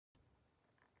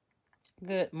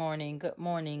Good morning, good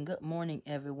morning, good morning,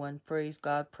 everyone. Praise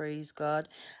God, praise God.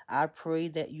 I pray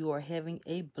that you are having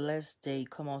a blessed day.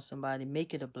 Come on, somebody,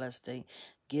 make it a blessed day.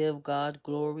 Give God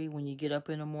glory when you get up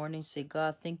in the morning. Say,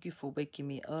 God, thank you for waking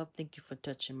me up. Thank you for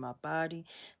touching my body.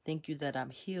 Thank you that I'm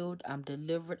healed, I'm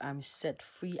delivered, I'm set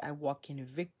free. I walk in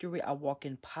victory, I walk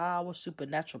in power,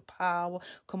 supernatural power.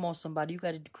 Come on, somebody, you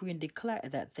got to decree and declare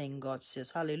that thing, God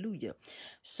says. Hallelujah.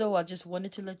 So I just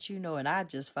wanted to let you know, and I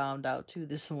just found out too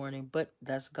this morning, but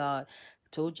that's God.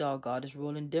 I told y'all God is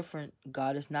ruling different.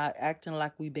 God is not acting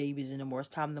like we babies anymore. It's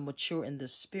time to mature in the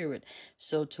spirit.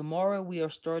 So tomorrow we are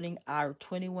starting our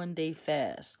 21-day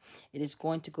fast. It is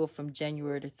going to go from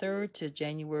January the 3rd to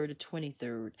January the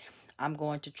 23rd. I'm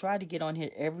going to try to get on here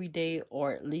every day,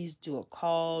 or at least do a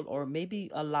call or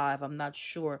maybe a live. I'm not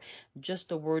sure.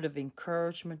 Just a word of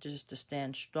encouragement, just to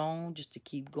stand strong, just to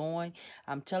keep going.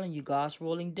 I'm telling you, God's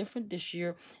rolling different this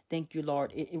year. Thank you,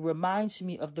 Lord. It reminds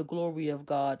me of the glory of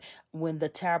God when the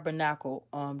tabernacle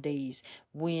days,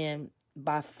 when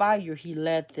by fire he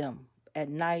led them at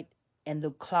night and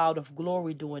the cloud of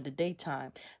glory during the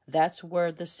daytime. That's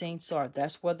where the saints are.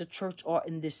 That's where the church are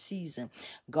in this season.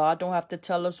 God don't have to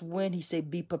tell us when. He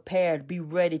said, be prepared, be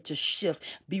ready to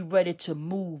shift, be ready to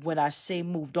move. When I say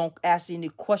move, don't ask any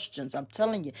questions. I'm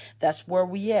telling you, that's where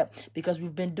we at, because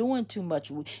we've been doing too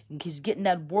much. He's getting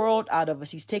that world out of us.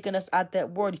 He's taking us out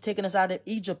that world. He's taking us out of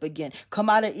Egypt again. Come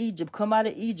out of Egypt, come out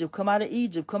of Egypt, come out of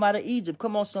Egypt, come out of Egypt.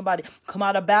 Come on, somebody, come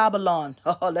out of Babylon.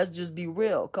 Oh, let's just be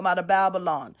real. Come out of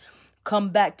Babylon. Come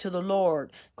back to the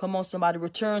Lord. Come on, somebody.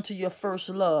 Return to your first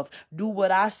love. Do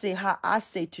what I say, how I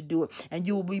say to do it, and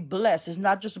you will be blessed. It's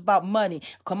not just about money.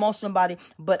 Come on, somebody.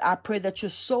 But I pray that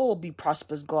your soul be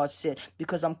prosperous, God said,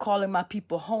 because I'm calling my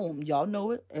people home. Y'all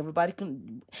know it.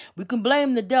 We can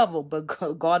blame the devil,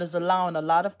 but God is allowing a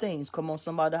lot of things. Come on,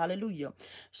 somebody. Hallelujah.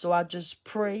 So I just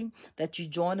pray that you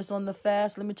join us on the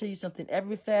fast. Let me tell you something.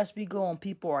 Every fast we go on,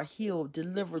 people are healed,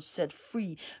 delivered, set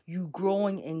free. You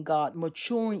growing in God,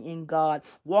 maturing in God,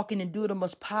 walking in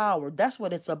dunamis power. That's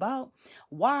what it's about.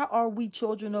 Why are we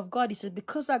children of God? He said,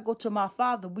 because I go to my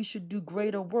Father, we should do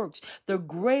greater works. The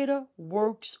greater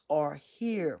works are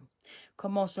here.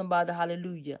 Come on, somebody,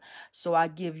 hallelujah. So I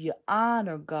give you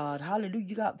honor, God.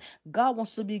 Hallelujah. God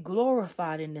wants to be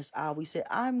glorified in this hour. He said,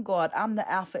 I'm God. I'm the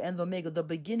Alpha and the Omega, the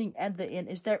beginning and the end.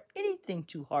 Is there anything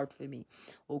too hard for me?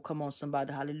 Oh, come on,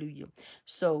 somebody, hallelujah.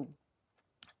 So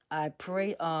I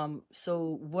pray.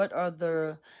 So what are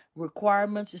the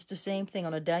requirements? It's the same thing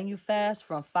on a Daniel fast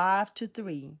from 5 to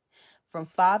 3, from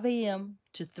 5 a.m.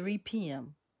 to 3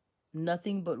 p.m.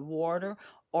 Nothing but water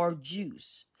or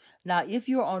juice. Now, if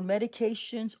you're on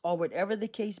medications or whatever the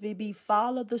case may be,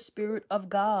 follow the Spirit of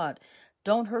God.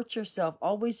 Don't hurt yourself.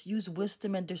 Always use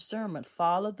wisdom and discernment.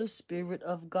 Follow the Spirit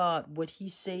of God, what he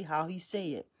say, how he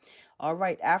say it. All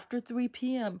right, after 3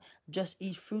 p.m., just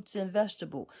eat fruits and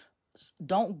vegetables.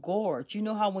 Don't gorge. You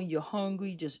know how when you're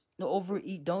hungry, just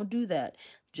overeat. Don't do that.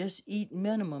 Just eat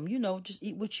minimum. Just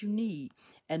eat what you need.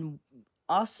 And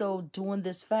also during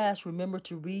this fast, remember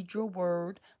to read your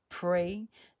word, pray.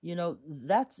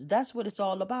 That's what it's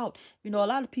all about. A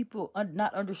lot of people are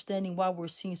not understanding why we're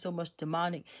seeing so much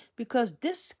demonic, because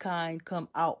this kind come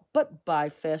out but by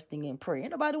fasting and prayer.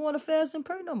 Ain't nobody want to fast and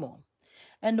pray no more.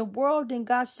 And the world then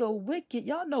got so wicked.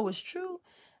 Y'all know it's true.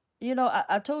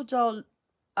 I told y'all,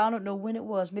 I don't know when it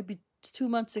was, maybe 2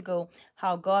 months ago,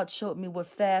 how God showed me what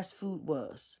fast food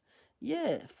was.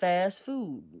 Yeah, fast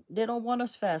food. They don't want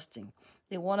us fasting.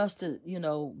 They want us to,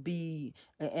 be,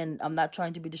 and I'm not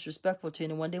trying to be disrespectful to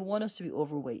anyone. They want us to be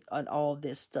overweight and all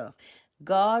this stuff.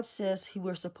 God says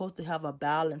we're supposed to have a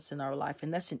balance in our life,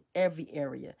 and that's in every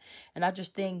area. And I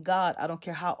just thank God, I don't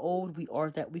care how old we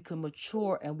are, that we can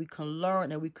mature and we can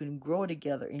learn and we can grow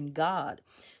together in God.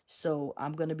 So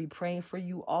I'm going to be praying for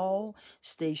you all.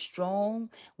 Stay strong.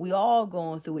 We all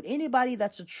going through it. Anybody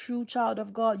that's a true child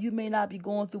of God, you may not be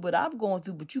going through what I'm going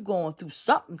through, but you're going through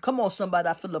something. Come on, somebody,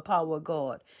 I feel the power of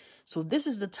God. So this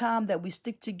is the time that we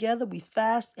stick together, we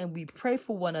fast, and we pray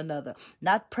for one another,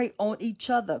 not pray on each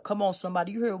other. Come on,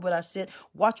 somebody. You heard what I said.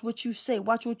 Watch what you say.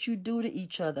 Watch what you do to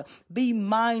each other. Be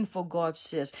mindful, God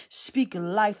says. Speak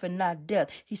life and not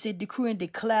death. He said, decree and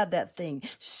declare that thing.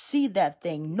 See that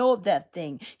thing. Know that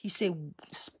thing. He said,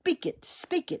 speak it.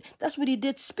 Speak it. That's what he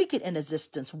did. Speak it in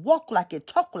existence. Walk like it.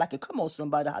 Talk like it. Come on,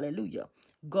 somebody. Hallelujah.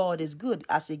 God is good.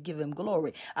 I say, give him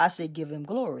glory. I say, give him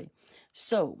glory.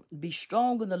 So be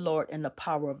strong in the Lord and the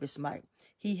power of his might.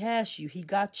 He has you. He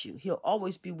got you. He'll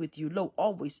always be with you. Lo,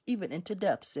 always, even into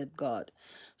death, said God.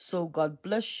 So God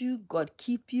bless you. God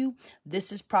keep you.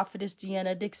 This is Prophetess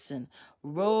DEANNA DIXON.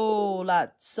 Roll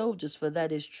out soldiers, for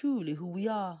that is truly who we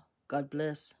are. God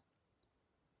bless.